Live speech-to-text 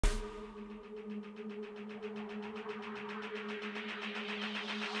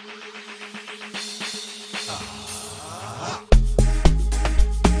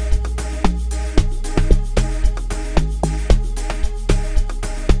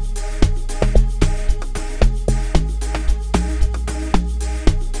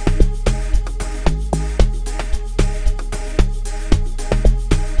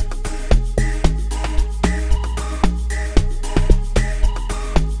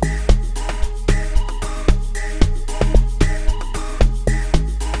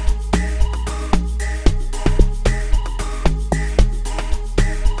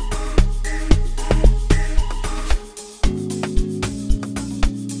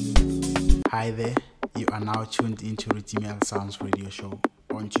Hi there, you are now tuned into Redemial Sounds radio show.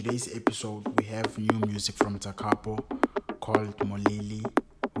 On today's episode, we have new music from Takapo called Molili,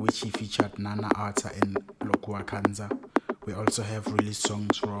 which he featured Nana Arta and Lokua Kanza. We also have released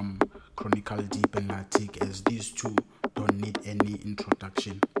songs from Chronicle Deep and Latik, as these two don't need any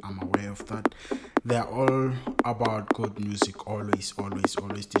introduction. I'm aware of that. They're all about good music, always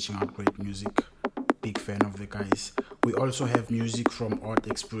teaching out great music. Big fan of the guys. We also have music from Odd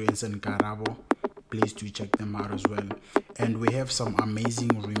Experience and Garabo. Please do check them out as well. And we have some amazing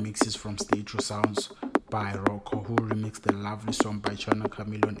remixes from Stay True Sounds by Rocco, who remixed the lovely song by Chana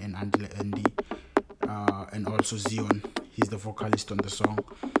Chameleon and Andile Andy, and also Zion. He's the vocalist on the song.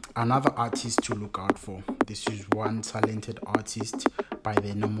 Another artist to look out for. This is one talented artist by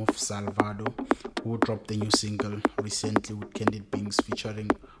the name of Salvado, who dropped the new single recently with Candid Bings featuring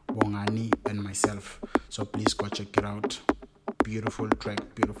Bongani and myself. So please go check it out. Beautiful track.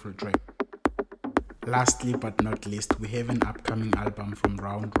 Lastly but not least, we have an upcoming album from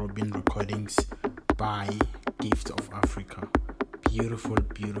Round Robin Recordings by Gift of Africa. Beautiful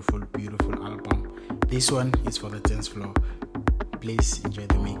album. This one is for the dance floor. Please enjoy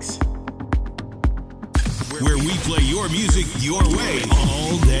the mix. Where we play your music your way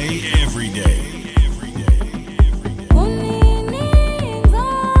all day, every day.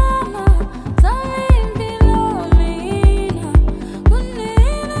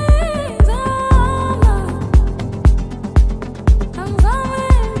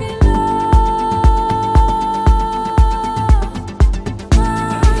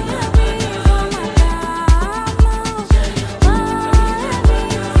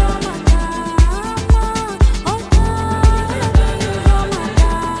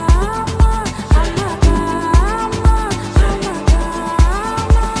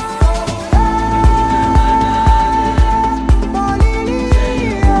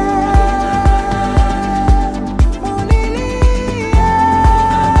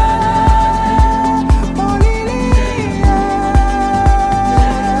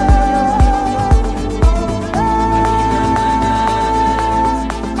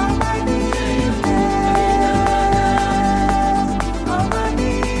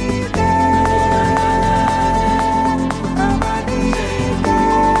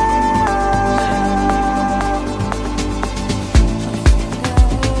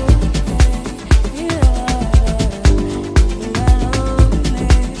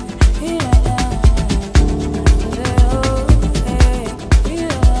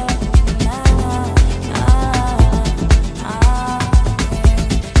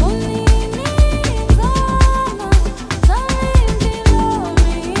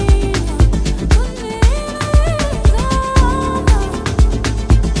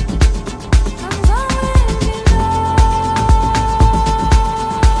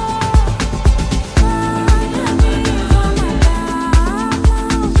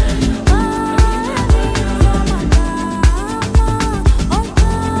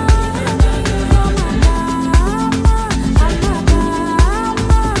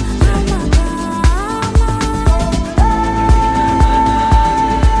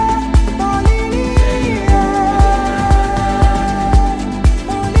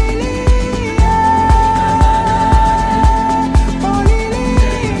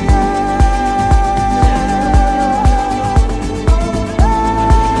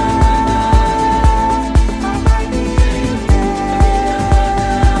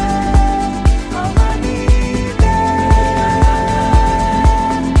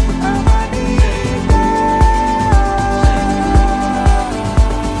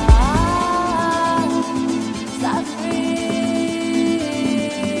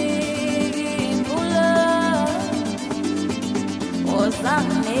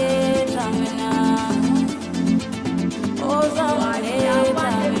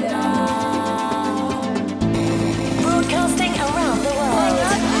 Broadcasting around the world.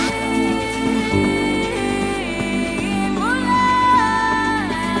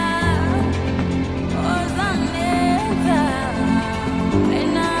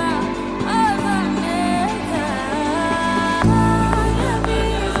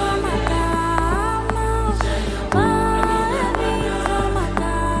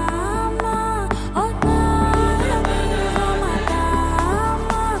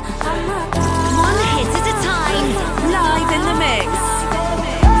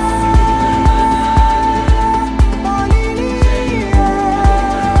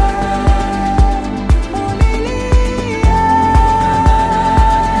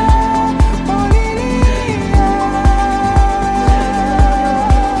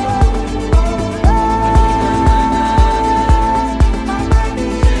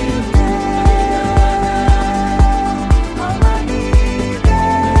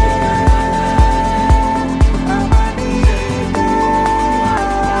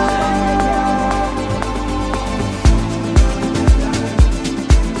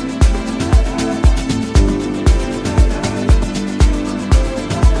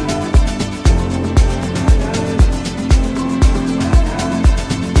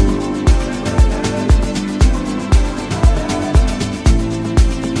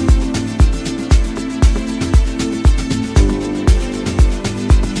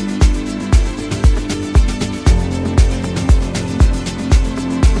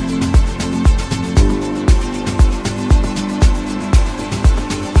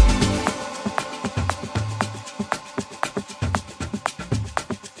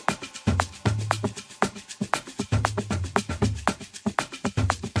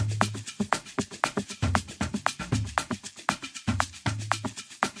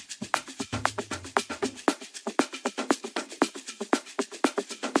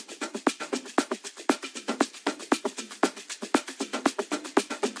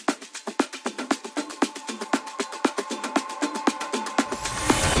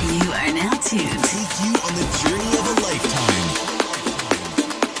 You are now tuned. Take you on the journey of a lifetime.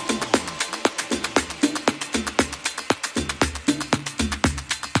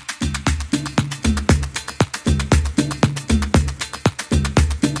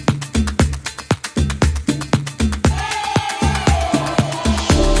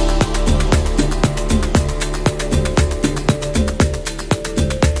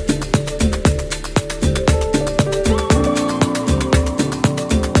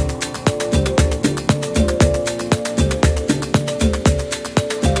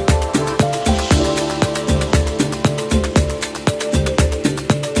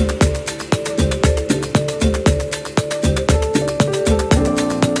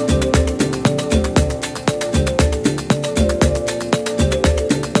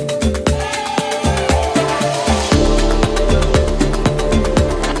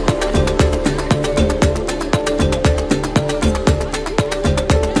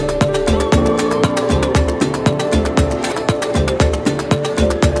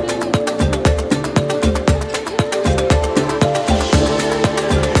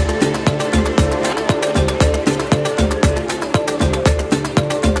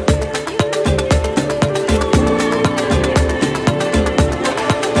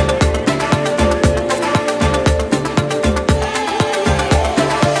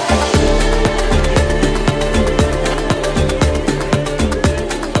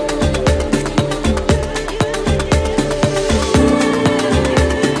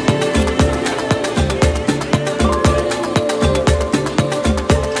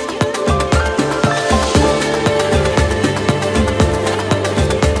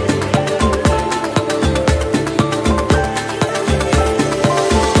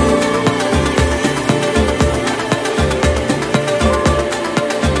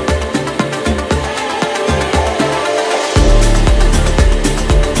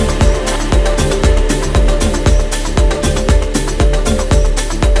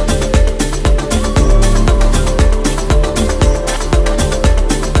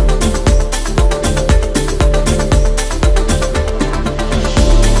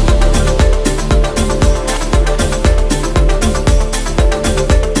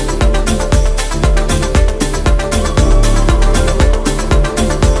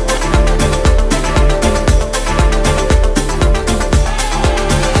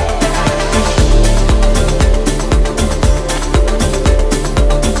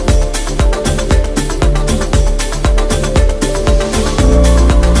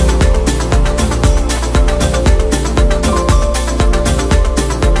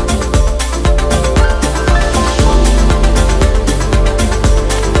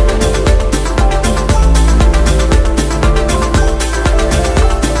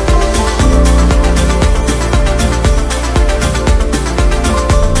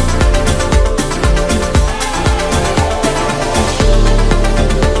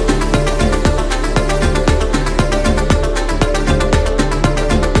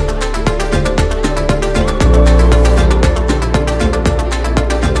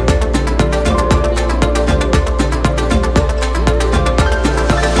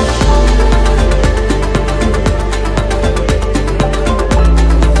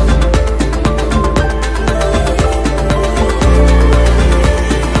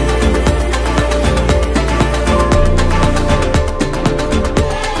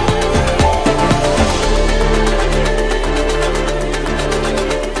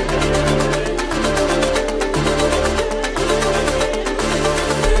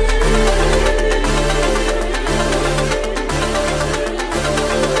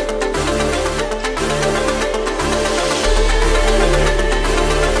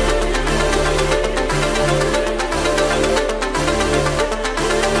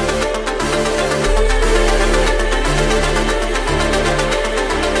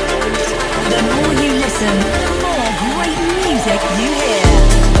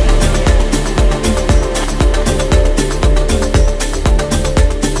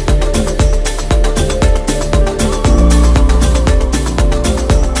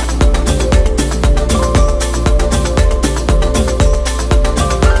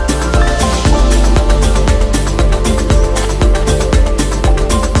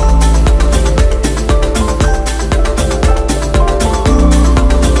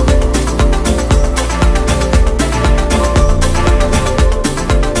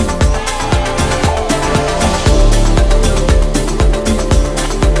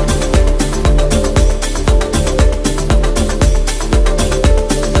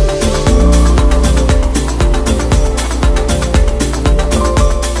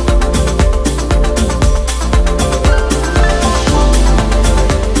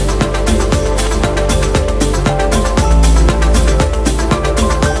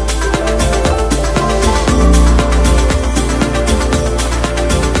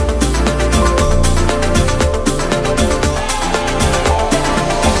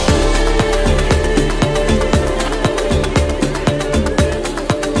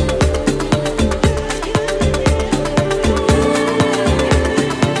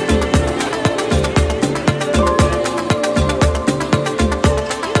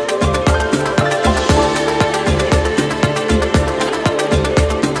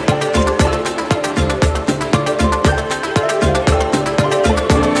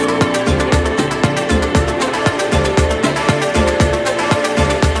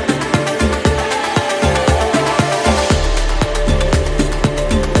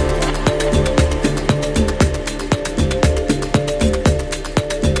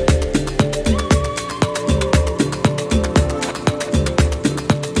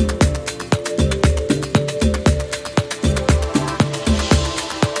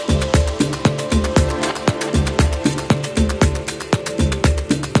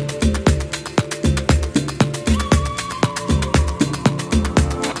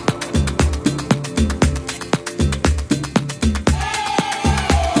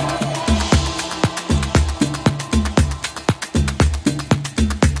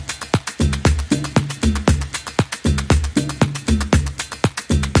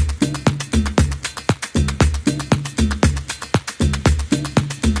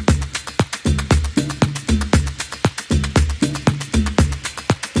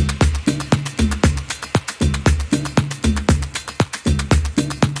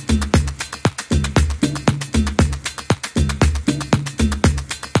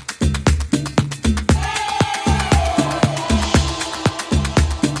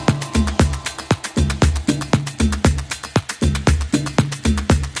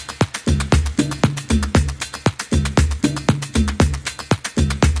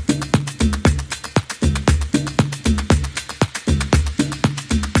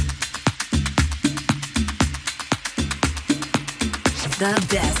 The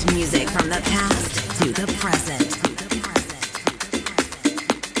best music from the past to the present.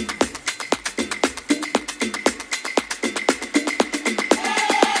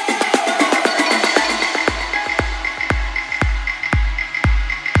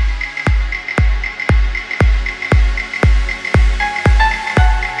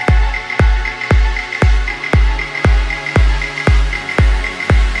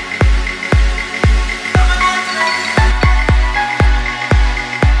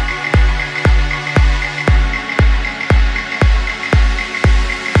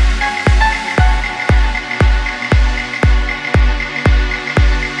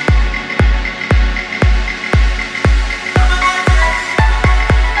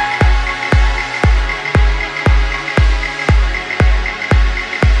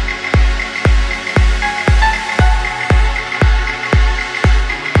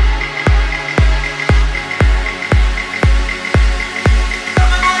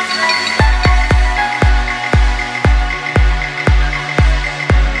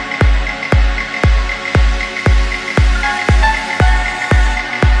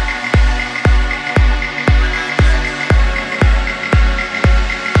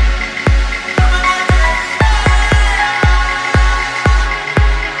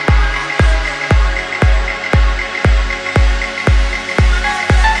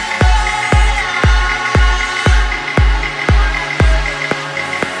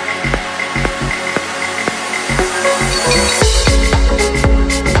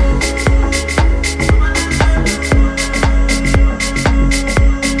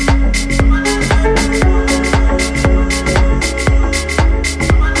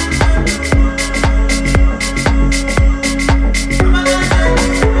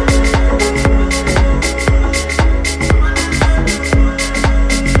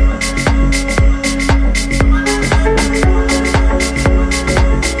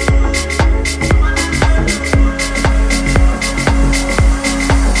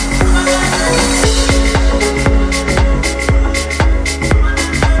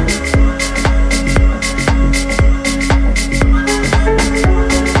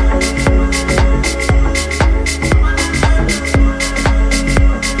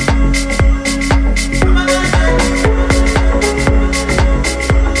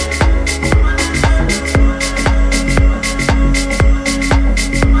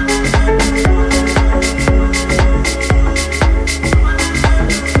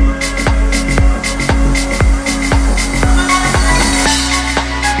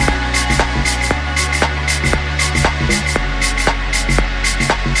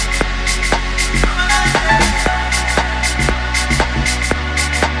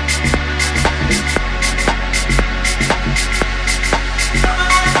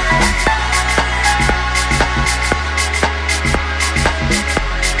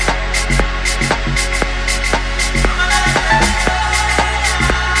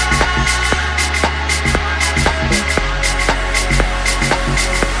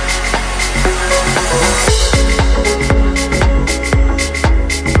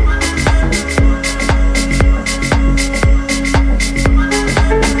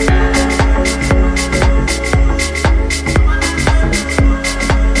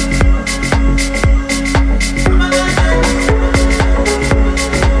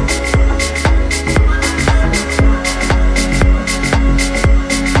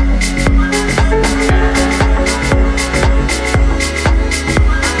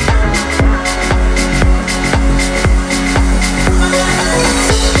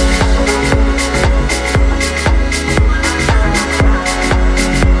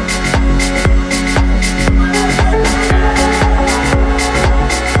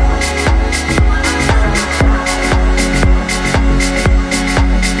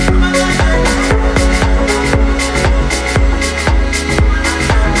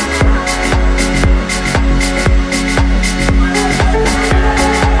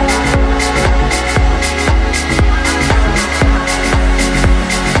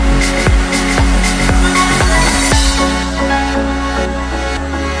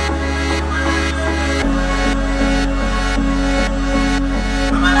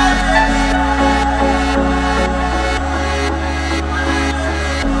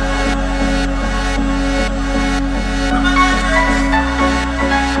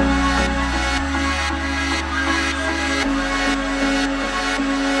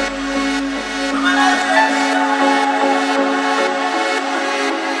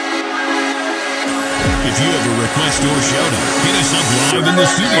 request or shout out, hit us up live in the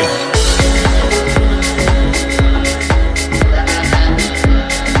studio.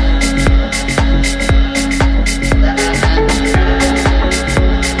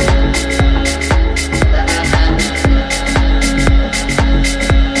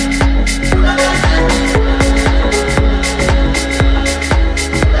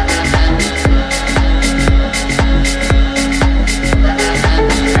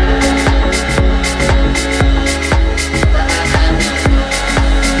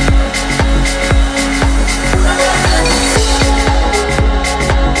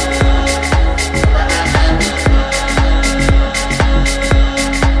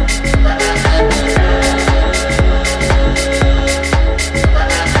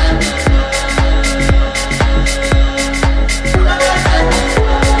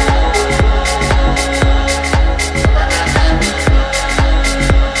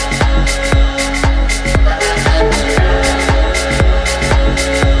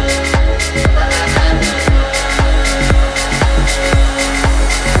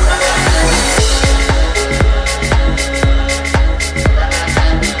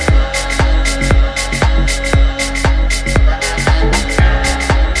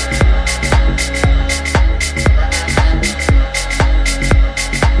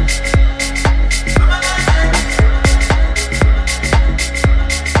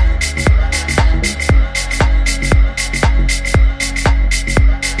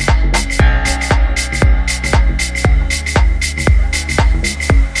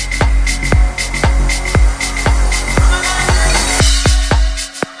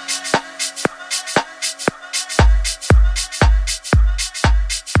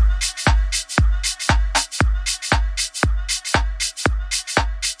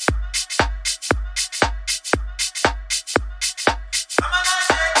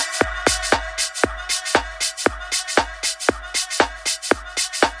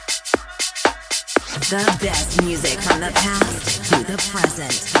 The best music from the past to the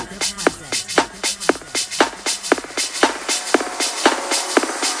present.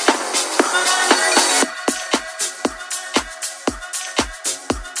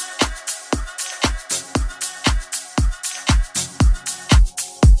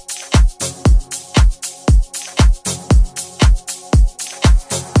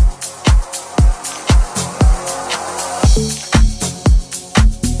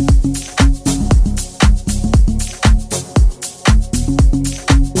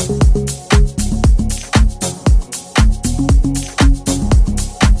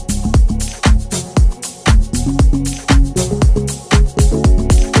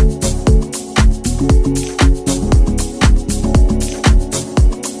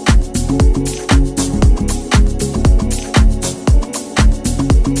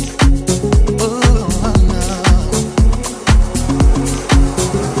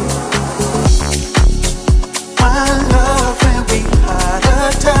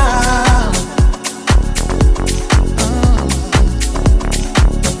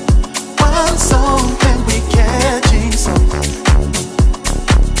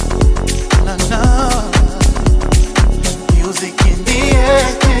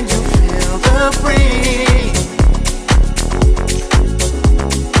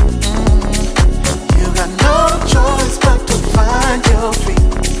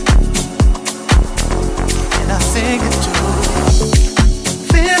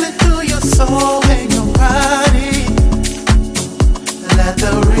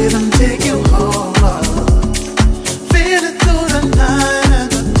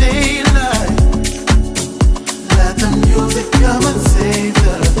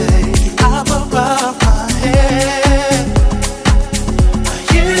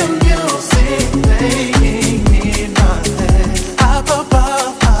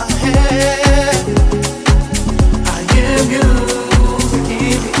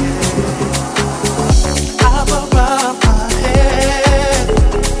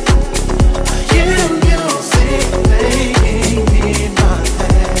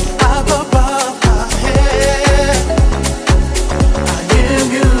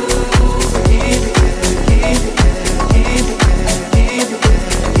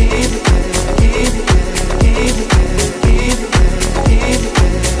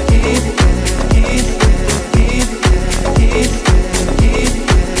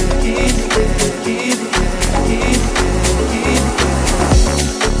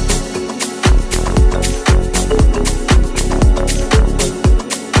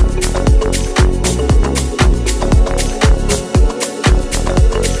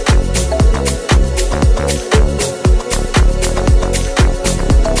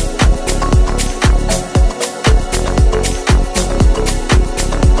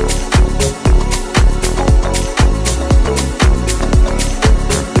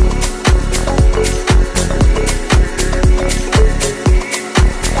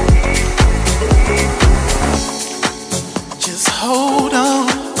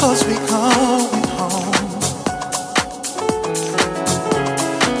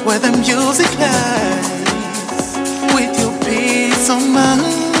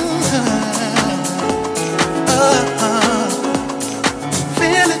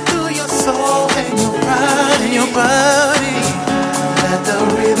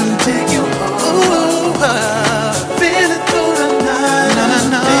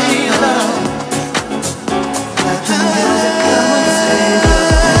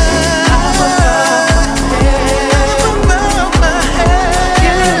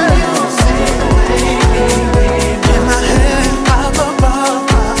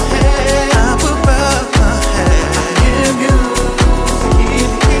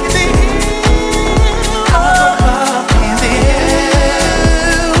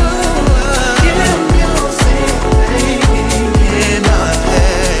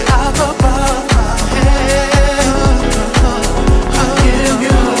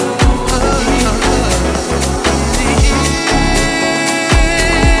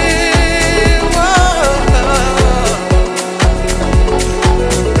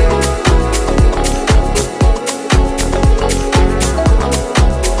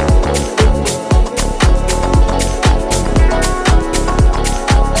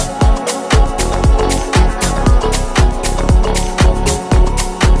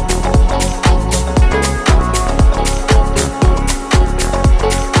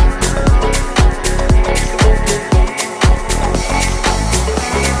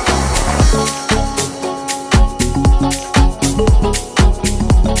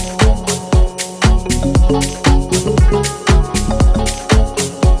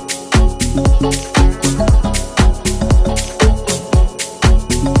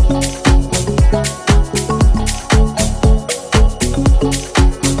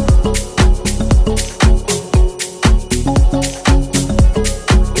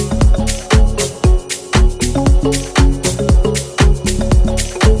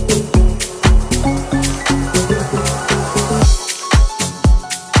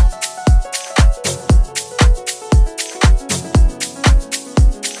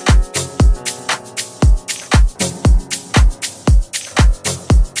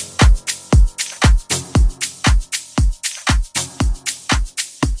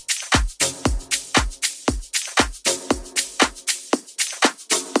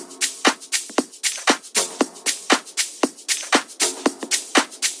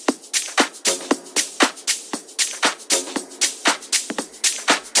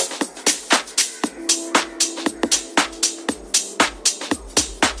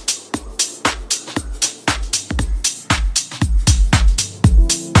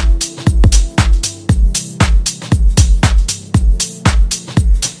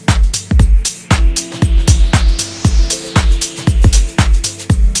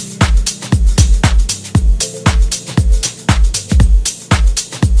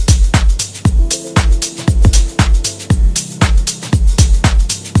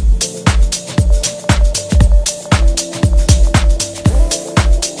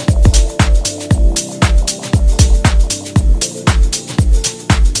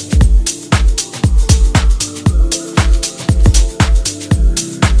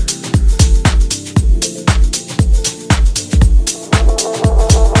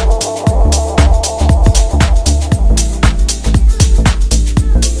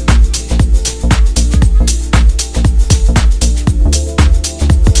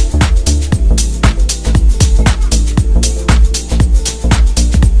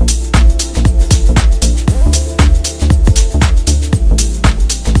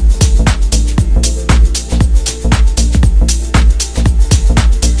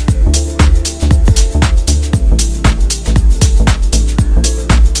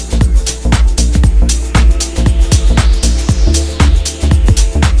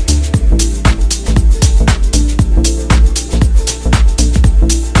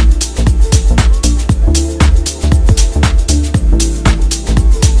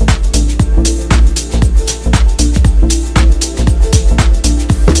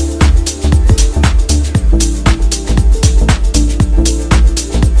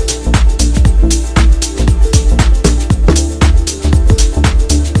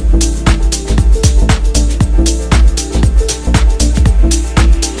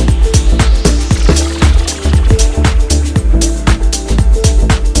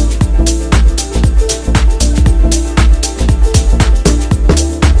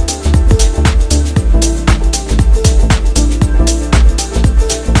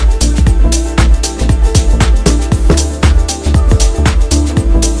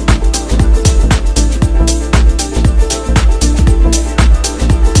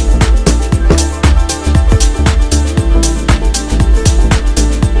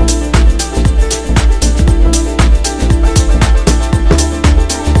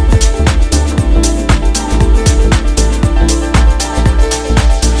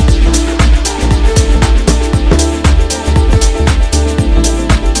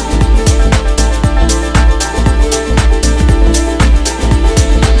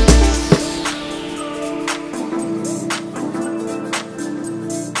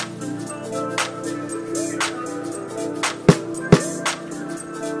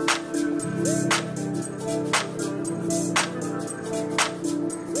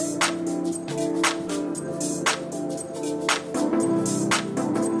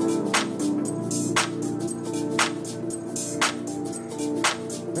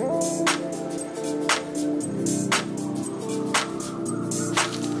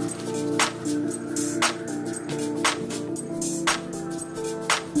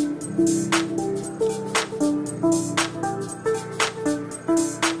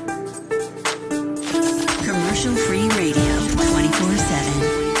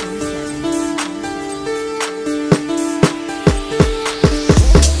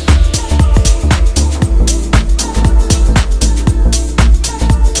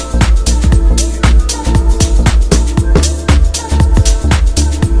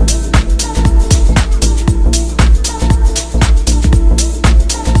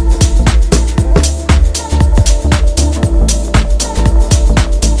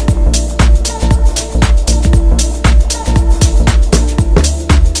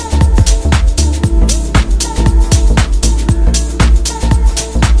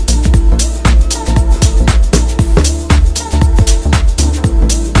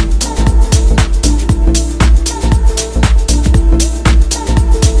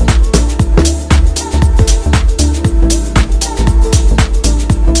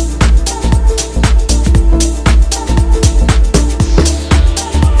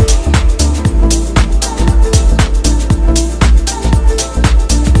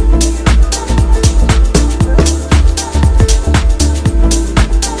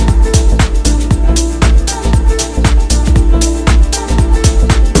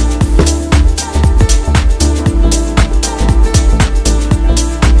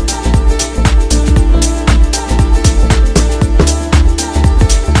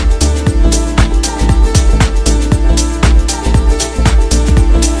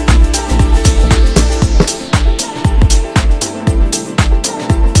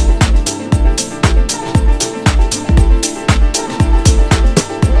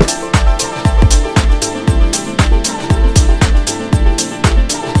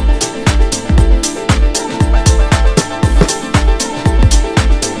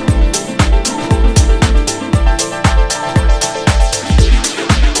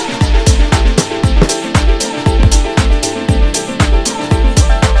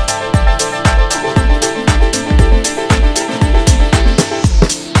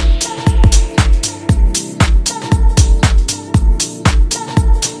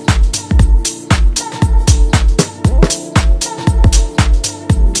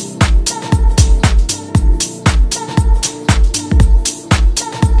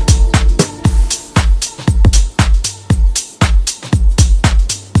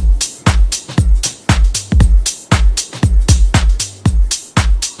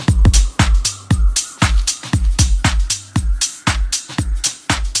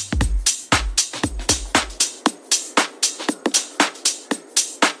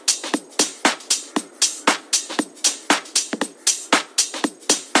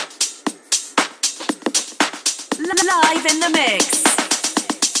 live in the mix.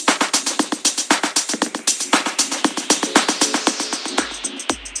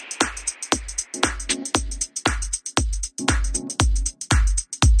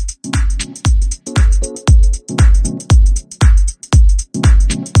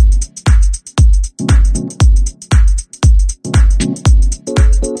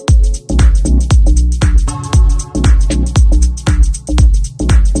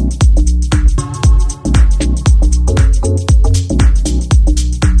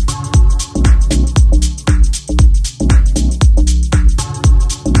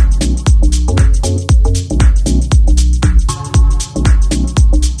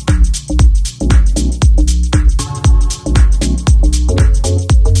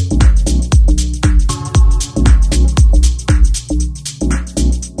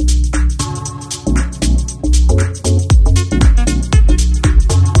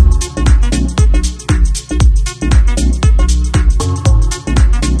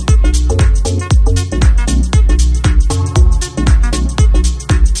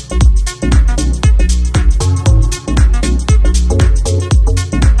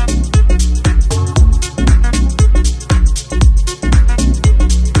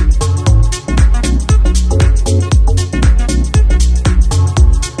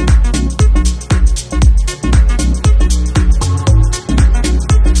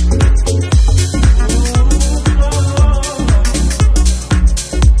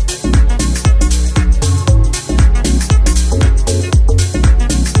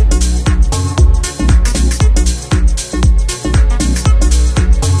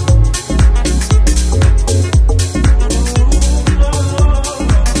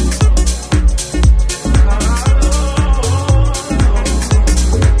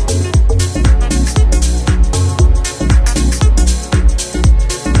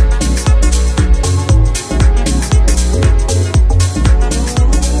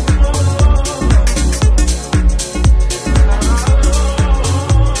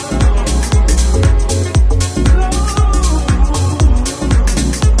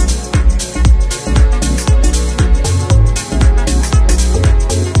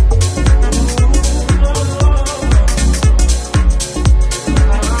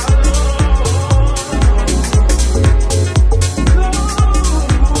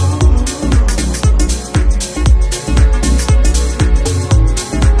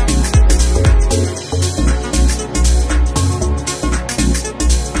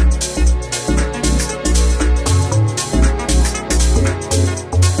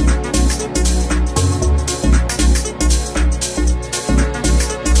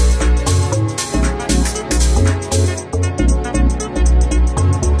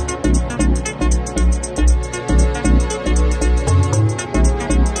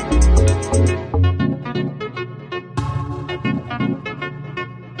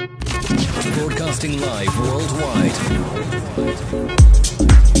 Broadcasting live worldwide.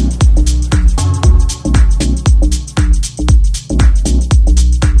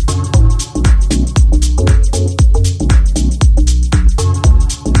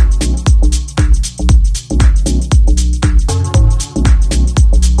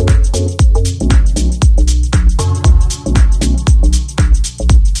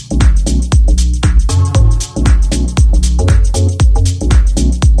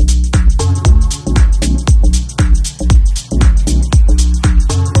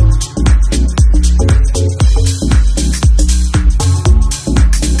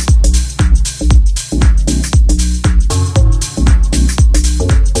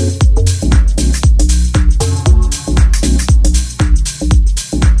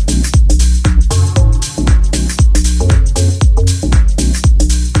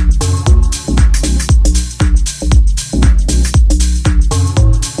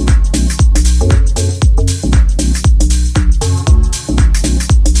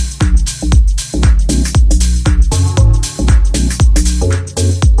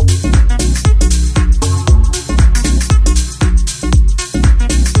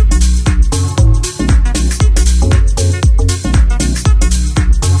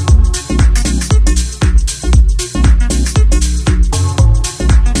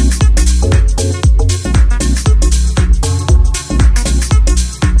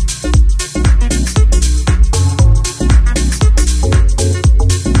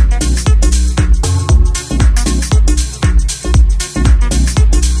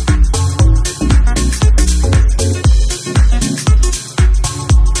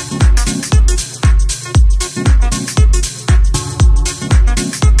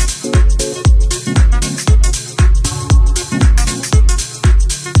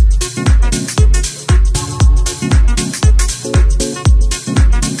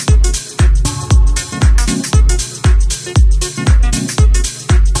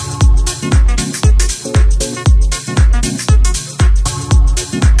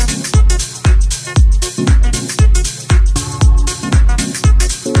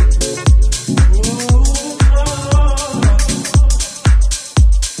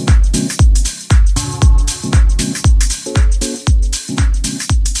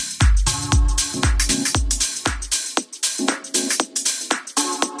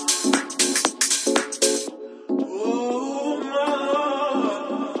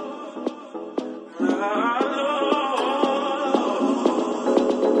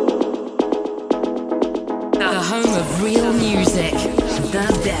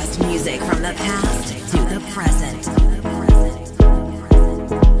 best music from the past to the present.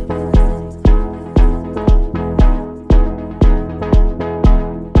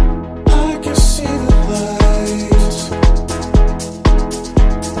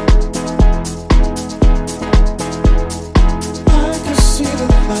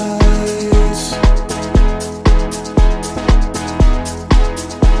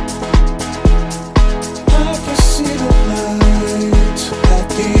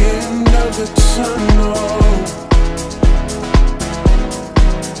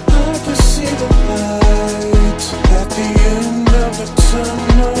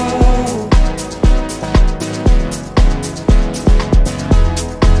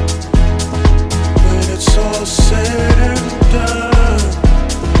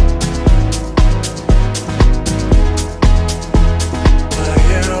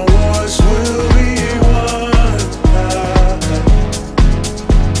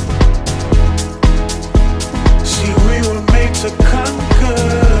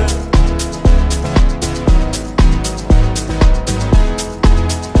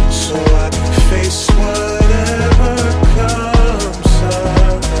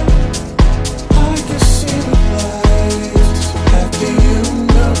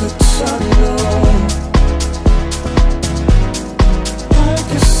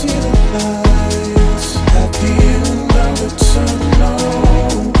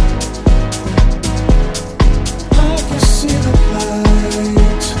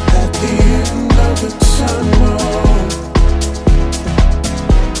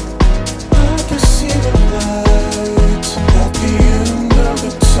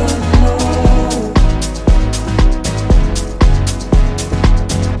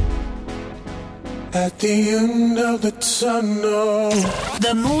 At the end of the tunnel.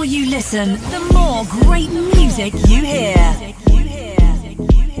 The more you listen, the more great music you hear.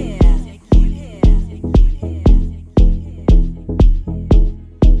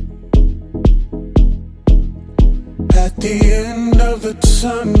 At the end of the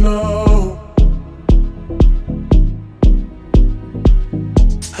tunnel,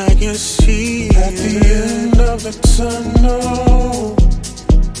 I can see at the end of the tunnel.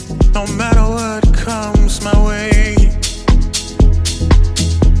 No matter what comes my way,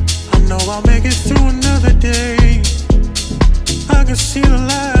 I know I'll make it through another day. I can see the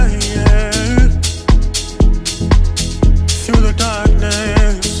light, yeah. Through the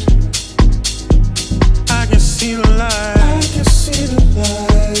darkness, I can see the light. I can see the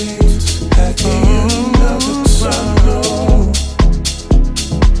light at the end of the tunnel.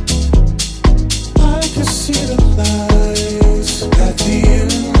 I can see the lights at the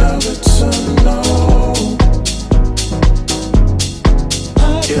end of the tunnel.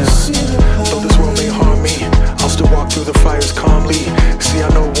 Yeah, though this world may harm me, I'll still walk through the fires calmly. See, I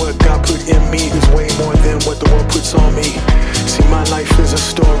know what God put in me is way more than what the world puts on me. See, my life is a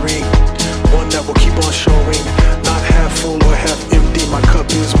story, one that will keep on showing. Not half full or half empty, my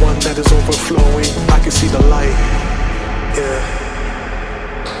cup is one that is overflowing. I can see the light, yeah.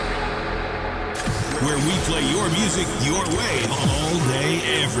 Where we play your music your way all day,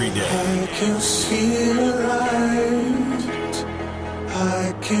 every day. I can see the light.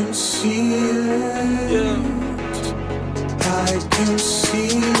 I can see it. Yeah. I can see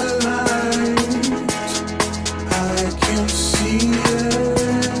the light. I can see it.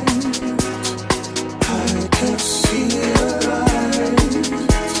 I can see the light.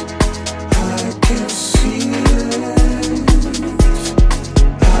 I can see it.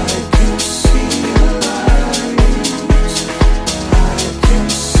 I can see the light. I can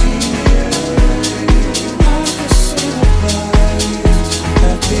see it. I can see the light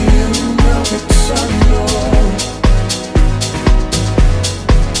at the end of the tunnel.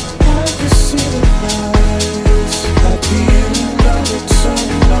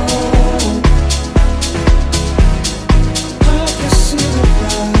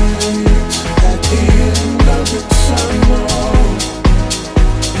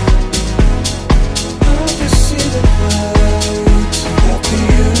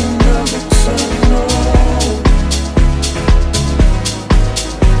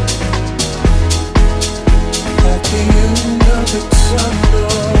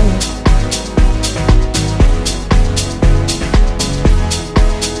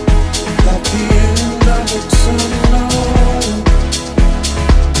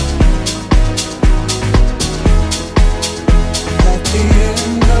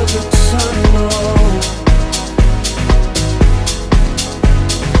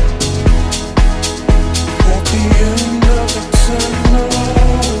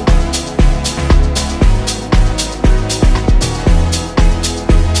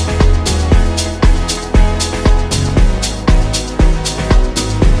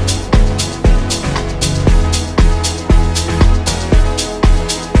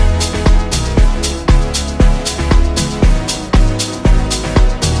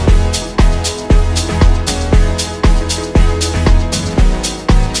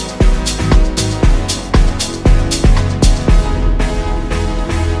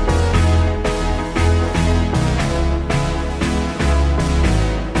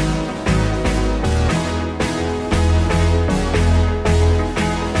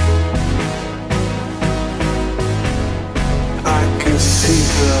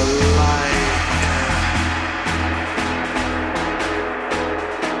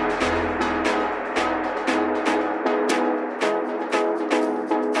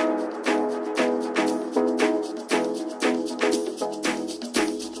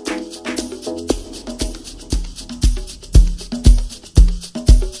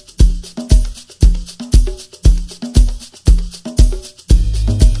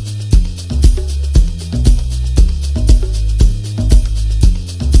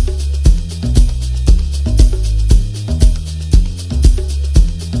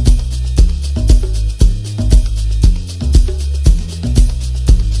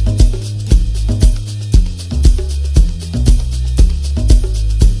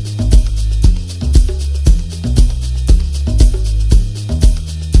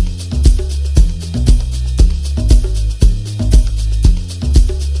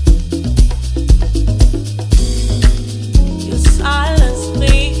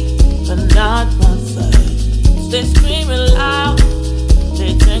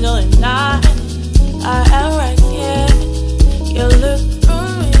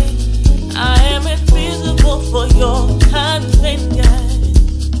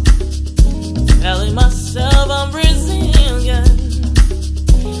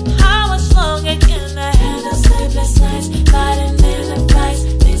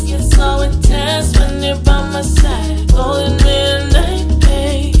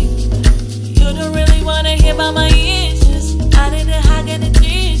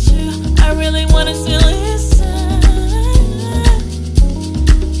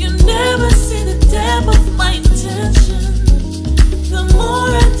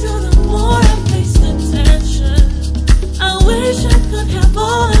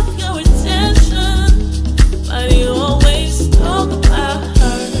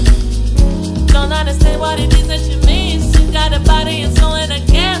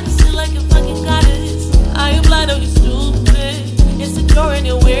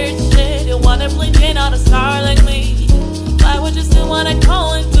 wanna blinking on a star like me? Why would you still wanna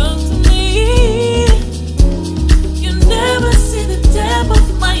call and talk to me? You never see the depth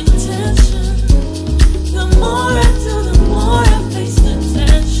of my intention. The more I do, the more I face the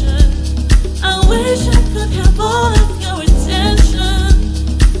tension. I wish I could have all of your attention,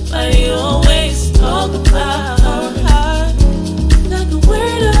 but you always talk about our heart like a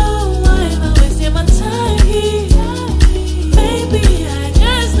weirdo. Why am I wasting my time? Baby, I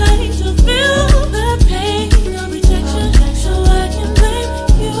just like to feel the pain of rejection, so I can blame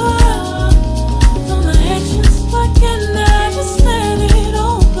you for my actions. Why can't I just let it all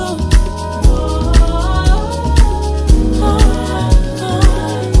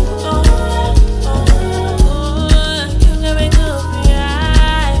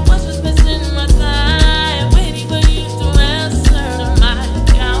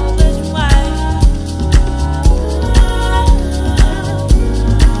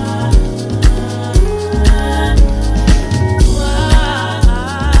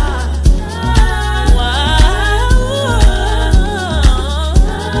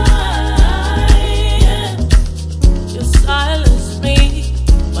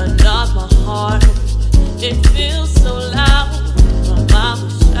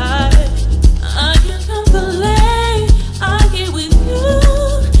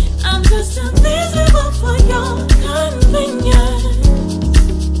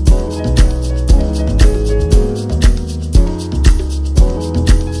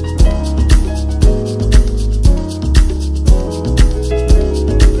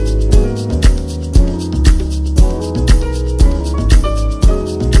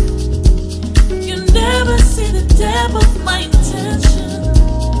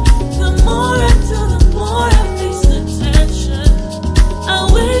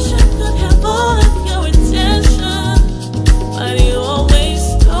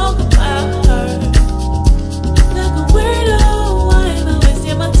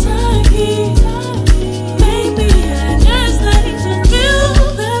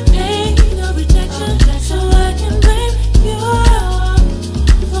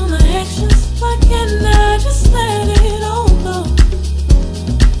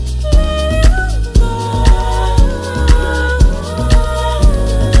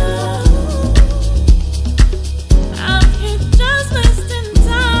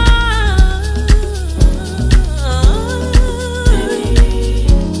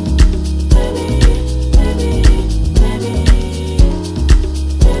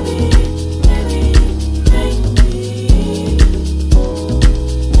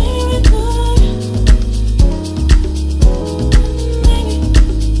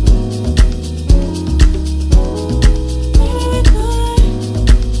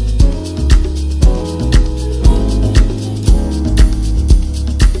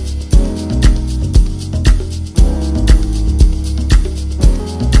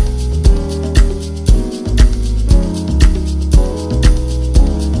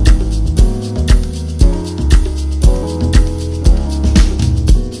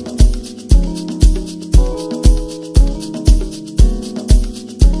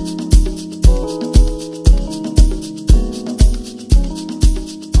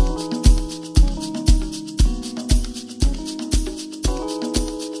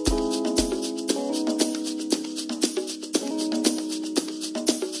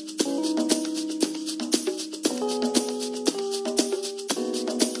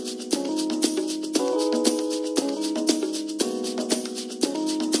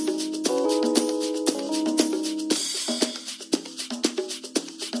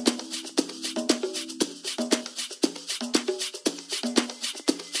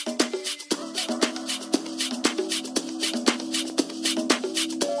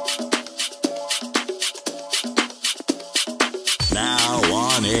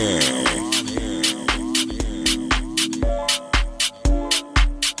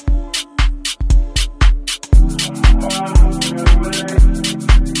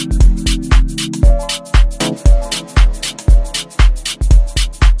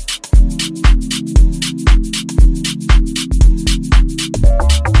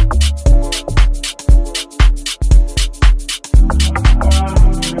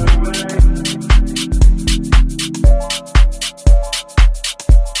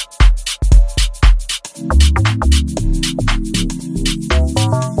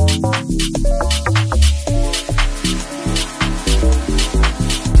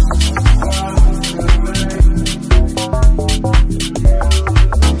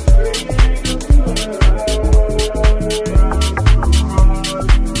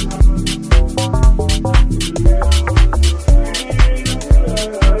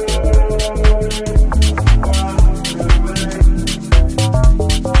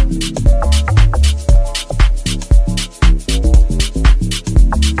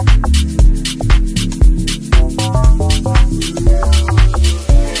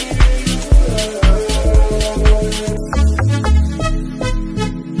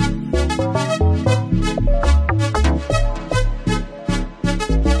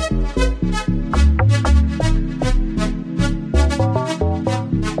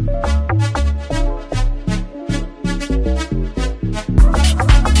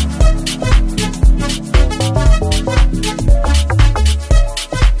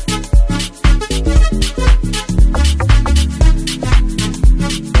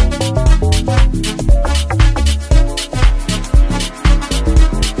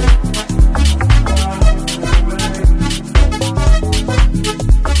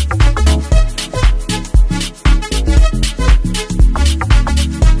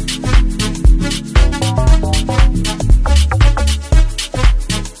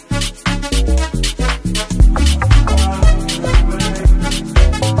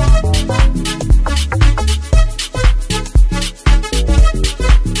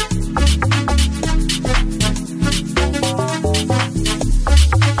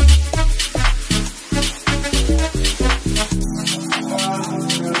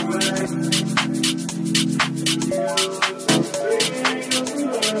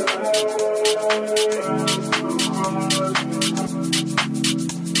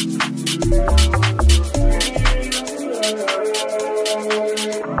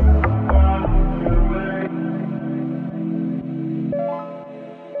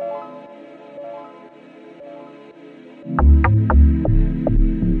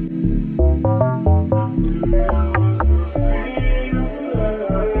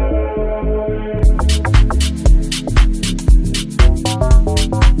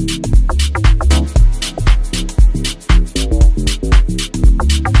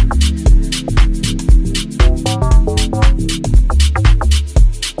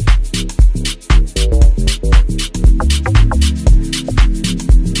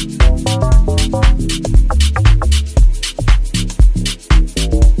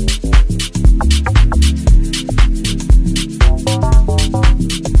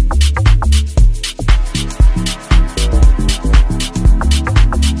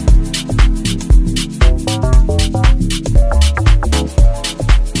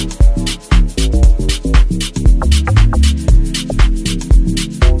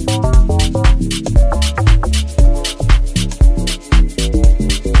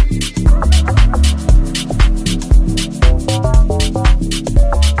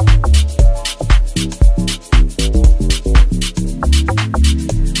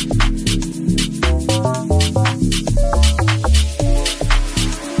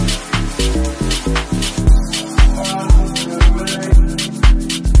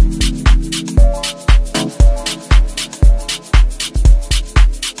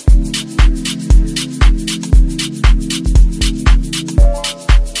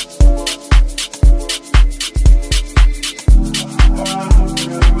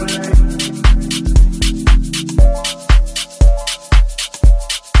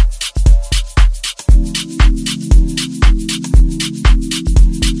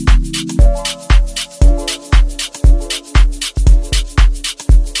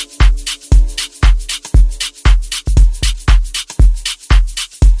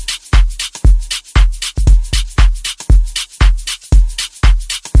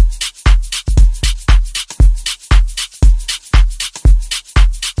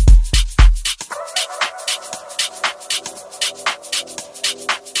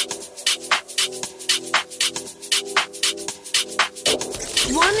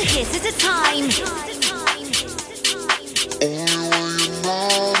hit at a time.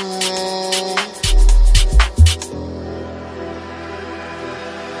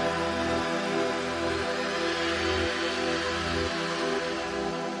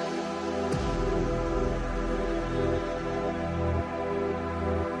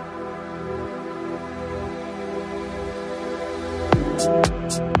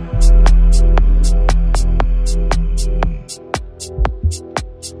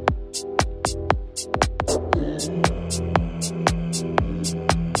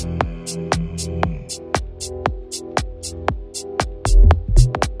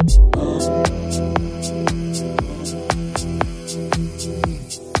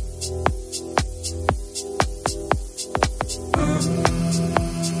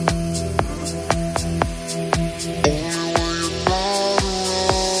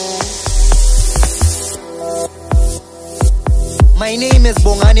 My name is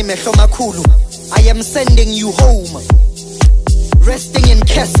Bongani Mehlomakulu. I am sending you home, resting in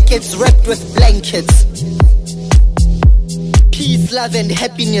caskets wrapped with blankets. Peace, love and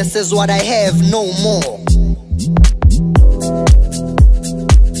happiness is what I have, no more.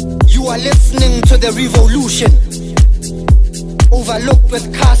 You are listening to the revolution, overlooked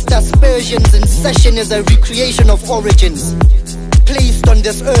with caste aspersions. In session is a recreation of origins, placed on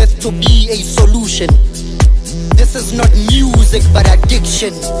this earth to be a solution. This is not music but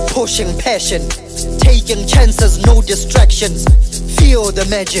addiction, pushing passion, taking chances, no distractions. Feel the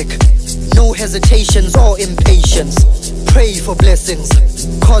magic, no hesitations or impatience. Pray for blessings,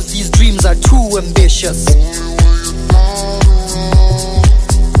 cause these dreams are too ambitious.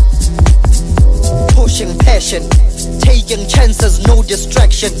 Pushing passion, taking chances, no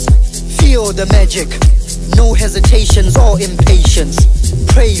distractions. Feel the magic, no hesitations or impatience.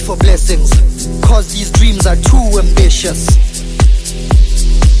 Pray for blessings, cause these dreams are too ambitious.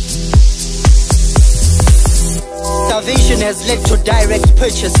 Starvation has led to direct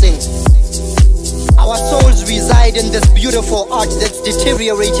purchasing. Our souls reside in this beautiful art that's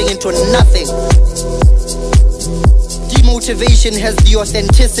deteriorating into nothing. Demotivation has the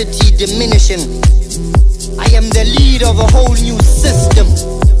authenticity diminishing. I am the lead of a whole new system.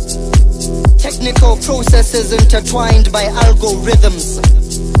 Technical processes intertwined by algorithms.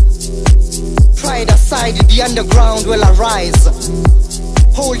 Pride aside, the underground will arise,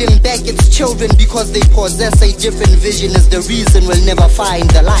 holding back its children because they possess a different vision is the reason we'll never find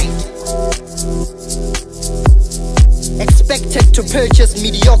the light. Expected to purchase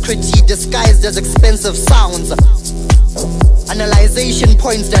mediocrity disguised as expensive sounds. Analyzation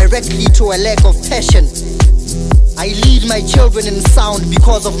points directly to a lack of passion. I lead my children in sound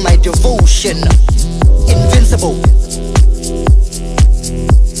because of my devotion. Invincible.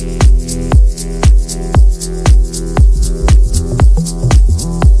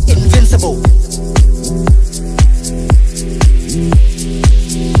 Invincible.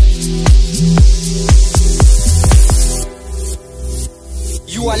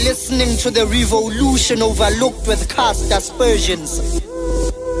 You are listening to the revolution overlooked with caste aspersions.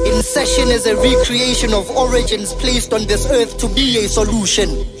 In session is a recreation of origins placed on this earth to be a solution.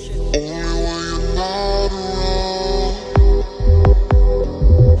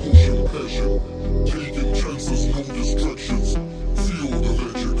 Pushing passion, taking chances, no distractions. Feel the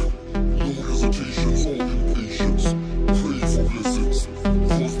magic, no hesitations or impatience. Pray for blessings,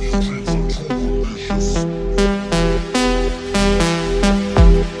 cause these dreams are too ambitious. Pushing passion, taking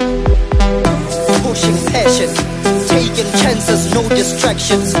chances, no distractions. Feel the magic, no hesitations or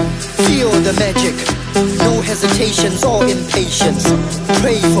impatience. Pray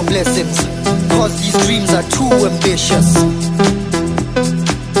for blessings, cause these dreams are too ambitious.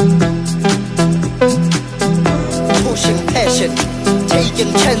 Pushing passion,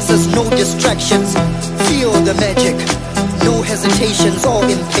 taking chances, no distractions. Feel the magic, no hesitations or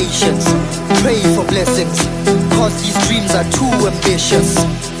impatience. Pray for blessings, cause these dreams are too ambitious.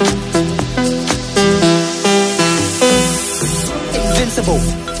 Invincible.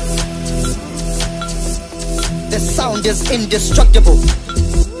 The sound is indestructible.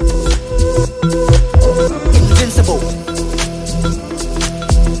 Invincible.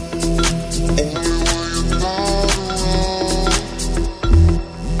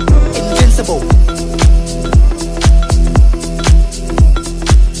 Invincible.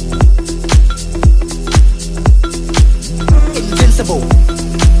 Invincible.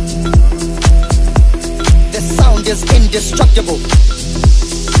 The sound is indestructible.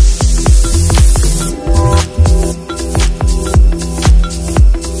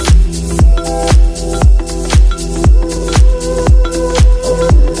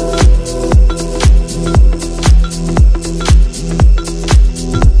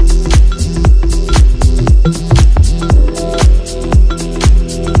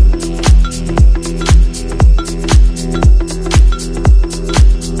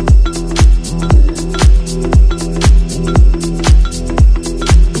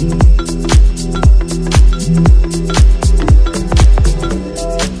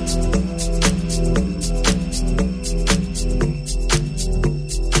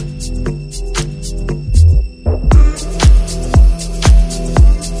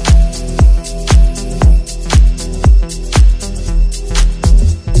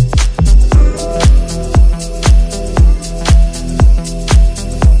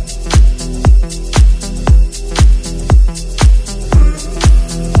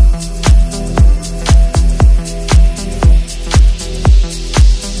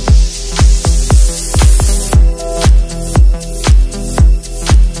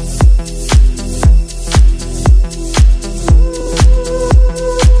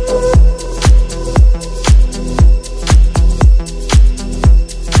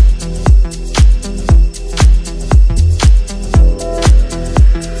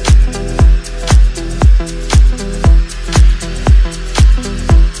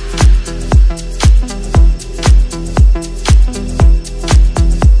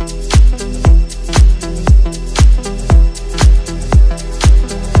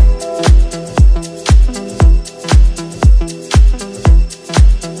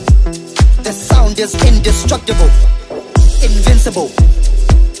 is indestructible, invincible.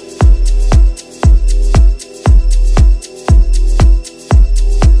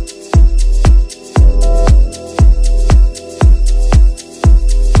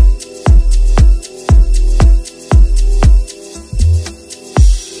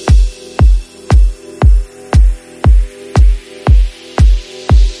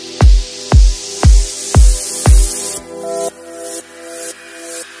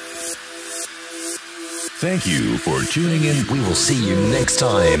 Thank you for tuning in. We will see you next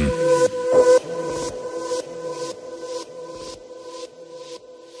time.